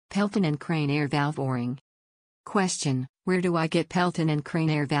Pelton and Crane air valve O-ring. Question: where do I get Pelton and Crane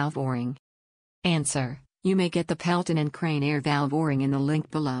air valve O-ring? Answer: you may get the Pelton and Crane air valve O-ring in the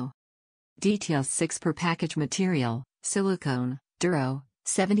link below. Details: 6 per package. Material: silicone, Duro,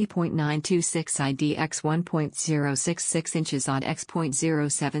 70.926 ID x 1.066 inches odd x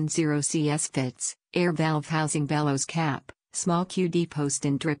 0.070 cs. Fits: air valve housing, Bellows cap, small QD post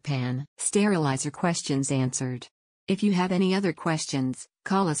and drip pan. Sterilizer questions answered. If you have any other questions,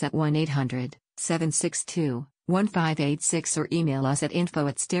 call us at 1-800-762-1586 or email us at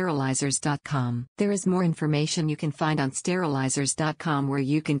info@sterilizers.com. There is more information you can find on sterilizers.com, where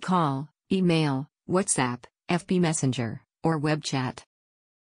you can call, email, WhatsApp, FB Messenger, or web chat.